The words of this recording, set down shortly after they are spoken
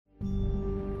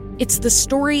It's the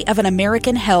story of an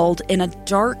American held in a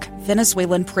dark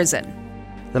Venezuelan prison.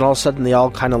 Then all of a sudden they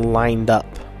all kind of lined up.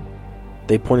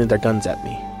 They pointed their guns at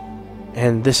me.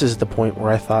 And this is the point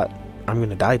where I thought, I'm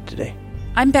going to die today.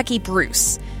 I'm Becky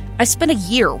Bruce. I spent a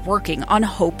year working on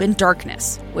Hope in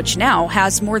Darkness, which now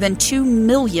has more than 2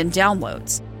 million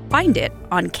downloads. Find it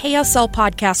on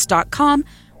kslpodcast.com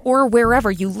or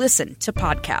wherever you listen to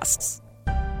podcasts.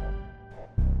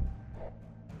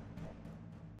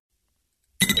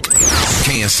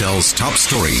 KSL's top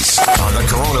stories on the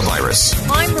coronavirus.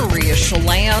 I'm Maria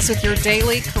Shilaos with your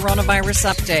daily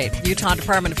coronavirus update. Utah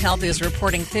Department of Health is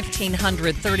reporting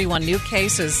 1,531 new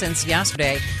cases since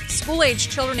yesterday. School-age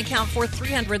children account for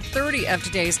 330 of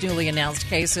today's newly announced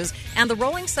cases, and the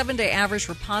rolling 7-day average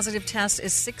for positive tests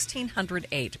is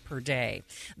 1,608 per day.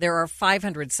 There are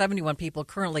 571 people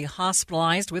currently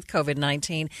hospitalized with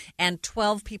COVID-19, and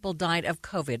 12 people died of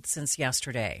COVID since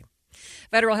yesterday.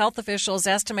 Federal health officials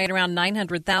estimate around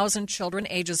 900,000 children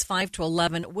ages 5 to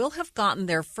 11 will have gotten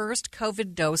their first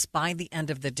COVID dose by the end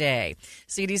of the day.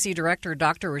 CDC Director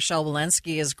Dr. Rochelle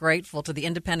Walensky is grateful to the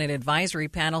independent advisory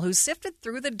panel who sifted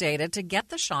through the data to get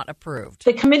the shot approved.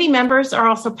 The committee members are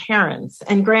also parents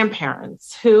and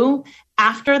grandparents who,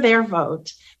 after their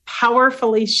vote,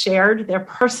 powerfully shared their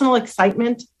personal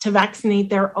excitement to vaccinate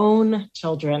their own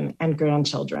children and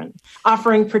grandchildren,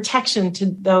 offering protection to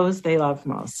those they love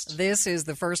most. This is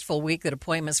the first full week that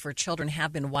appointments for children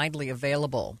have been widely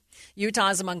available. Utah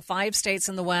is among 5 states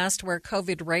in the West where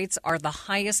COVID rates are the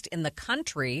highest in the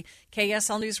country.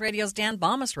 KSL News Radio's Dan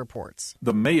Bomas reports.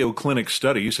 The Mayo Clinic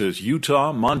study says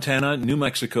Utah, Montana, New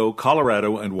Mexico,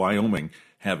 Colorado, and Wyoming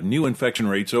have new infection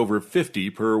rates over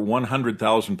 50 per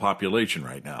 100,000 population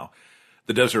right now.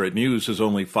 The Deseret News says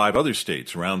only 5 other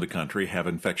states around the country have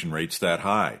infection rates that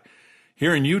high.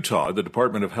 Here in Utah, the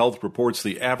Department of Health reports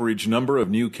the average number of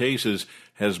new cases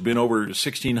has been over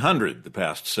 1,600 the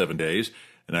past 7 days,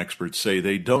 and experts say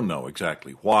they don't know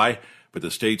exactly why, but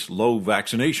the state's low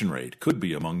vaccination rate could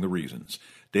be among the reasons.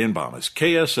 Dan Bomas,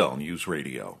 KSL News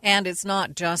Radio. And it's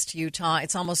not just Utah.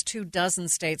 It's almost 24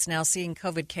 states now seeing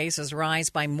COVID cases rise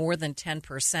by more than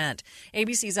 10%.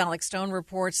 ABC's Alex Stone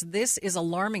reports this is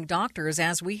alarming doctors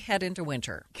as we head into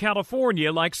winter.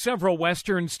 California, like several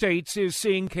western states, is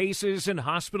seeing cases and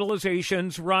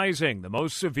hospitalizations rising. The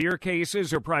most severe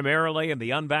cases are primarily in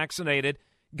the unvaccinated.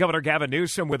 Governor Gavin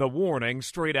Newsom with a warning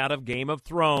straight out of Game of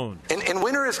Thrones. And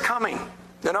winter is coming,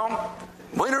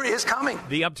 Winter is coming.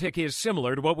 The uptick is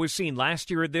similar to what was seen last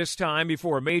year at this time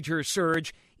before a major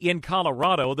surge. In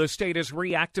Colorado, the state is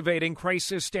reactivating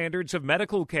crisis standards of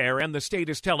medical care, and the state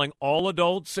is telling all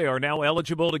adults they are now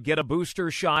eligible to get a booster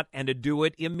shot and to do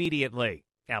it immediately.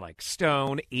 Alex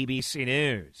Stone, ABC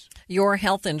News. Your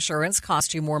health insurance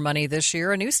cost you more money this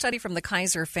year. A new study from the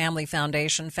Kaiser Family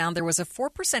Foundation found there was a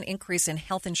 4% increase in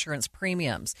health insurance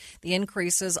premiums. The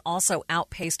increases also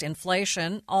outpaced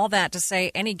inflation. All that to say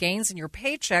any gains in your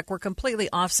paycheck were completely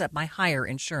offset by higher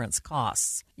insurance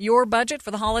costs. Your budget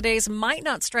for the holidays might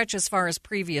not stretch as far as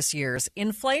previous years.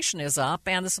 Inflation is up,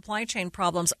 and the supply chain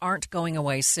problems aren't going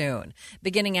away soon.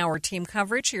 Beginning our team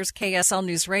coverage, here's KSL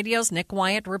News Radio's Nick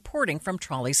Wyatt reporting from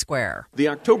Trolley Square. The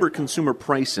October Consumer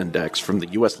Price Index from the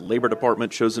U.S. Labor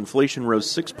Department shows inflation rose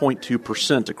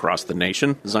 6.2% across the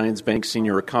nation. Zions Bank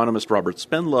senior economist Robert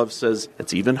Spenlove says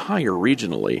it's even higher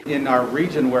regionally. In our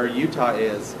region where Utah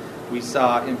is, we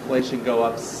saw inflation go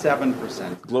up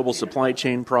 7%. Global supply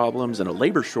chain problems and a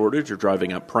labor shortage are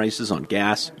driving up prices on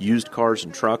gas, used cars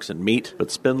and trucks, and meat. But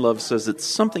Spenlove says it's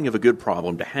something of a good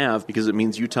problem to have because it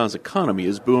means Utah's economy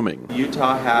is booming.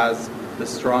 Utah has the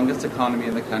strongest economy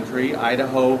in the country.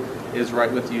 Idaho is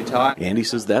right with Utah. And he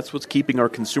says that's what's keeping our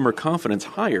consumer confidence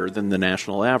higher than the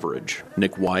national average.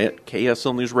 Nick Wyatt,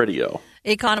 KSL News Radio.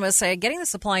 Economists say getting the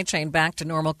supply chain back to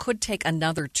normal could take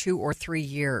another 2 or 3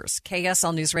 years.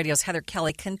 KSL News Radio's Heather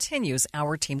Kelly continues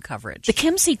our team coverage. The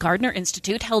Kim C. Gardner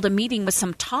Institute held a meeting with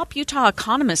some top Utah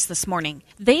economists this morning.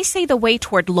 They say the way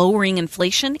toward lowering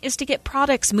inflation is to get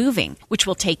products moving, which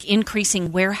will take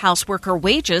increasing warehouse worker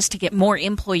wages to get more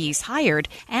employees hired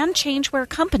and change where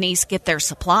companies get their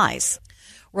supplies.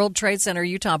 World Trade Center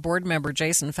Utah board member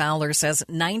Jason Fowler says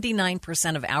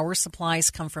 99% of our supplies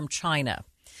come from China.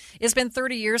 It's been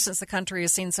 30 years since the country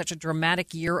has seen such a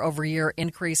dramatic year-over-year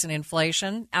increase in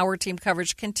inflation. Our team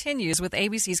coverage continues with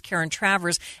ABC's Karen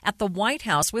Travers at the White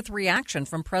House with reaction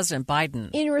from President Biden.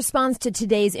 In response to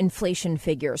today's inflation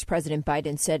figures, President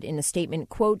Biden said in a statement,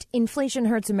 quote, "Inflation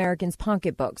hurts Americans'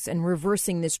 pocketbooks, and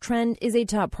reversing this trend is a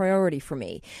top priority for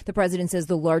me." The president says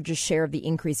the largest share of the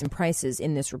increase in prices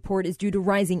in this report is due to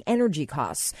rising energy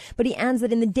costs. But he adds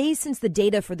that in the days since the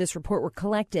data for this report were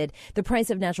collected, the price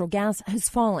of natural gas has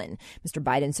fallen. Yellen. Mr.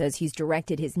 Biden says he's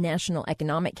directed his National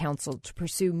Economic Council to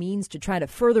pursue means to try to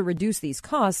further reduce these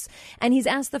costs, and he's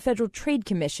asked the Federal Trade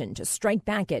Commission to strike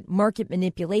back at market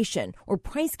manipulation or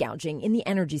price gouging in the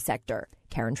energy sector.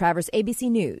 Karen Travers, ABC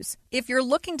News. If you're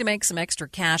looking to make some extra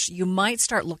cash, you might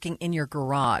start looking in your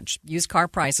garage. Used car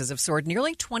prices have soared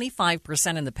nearly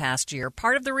 25% in the past year.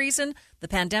 Part of the reason? The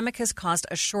pandemic has caused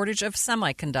a shortage of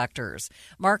semiconductors.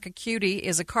 Mark Acuti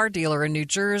is a car dealer in New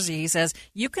Jersey. He says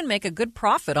you can make a good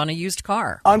profit on a used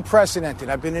car. Unprecedented.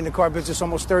 I've been in the car business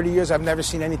almost 30 years. I've never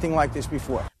seen anything like this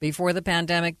before. Before the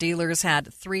pandemic, dealers had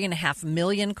 3.5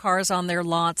 million cars on their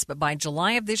lots, but by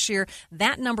July of this year,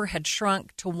 that number had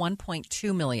shrunk to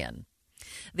 1.2 million.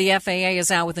 The FAA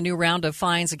is out with a new round of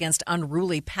fines against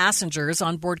unruly passengers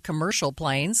on board commercial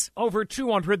planes. Over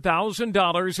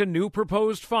 $200,000 in new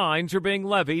proposed fines are being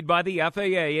levied by the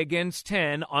FAA against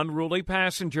 10 unruly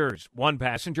passengers. One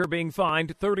passenger being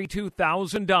fined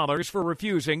 $32,000 for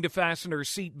refusing to fasten her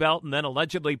seatbelt and then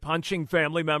allegedly punching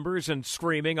family members and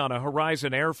screaming on a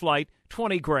Horizon Air flight.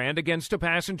 $20,000 against a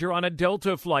passenger on a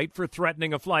Delta flight for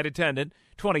threatening a flight attendant.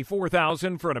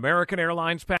 $24,000 for an American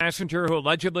Airlines passenger who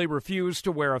allegedly refused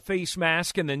to wear a face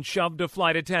mask and then shoved a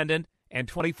flight attendant, and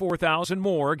 $24,000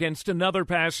 more against another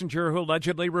passenger who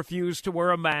allegedly refused to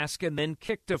wear a mask and then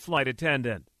kicked a flight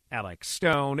attendant. Alex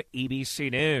Stone,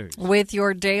 ABC News. With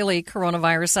your daily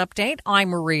coronavirus update, I'm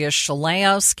Maria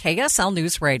Shilaos, KSL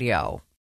News Radio.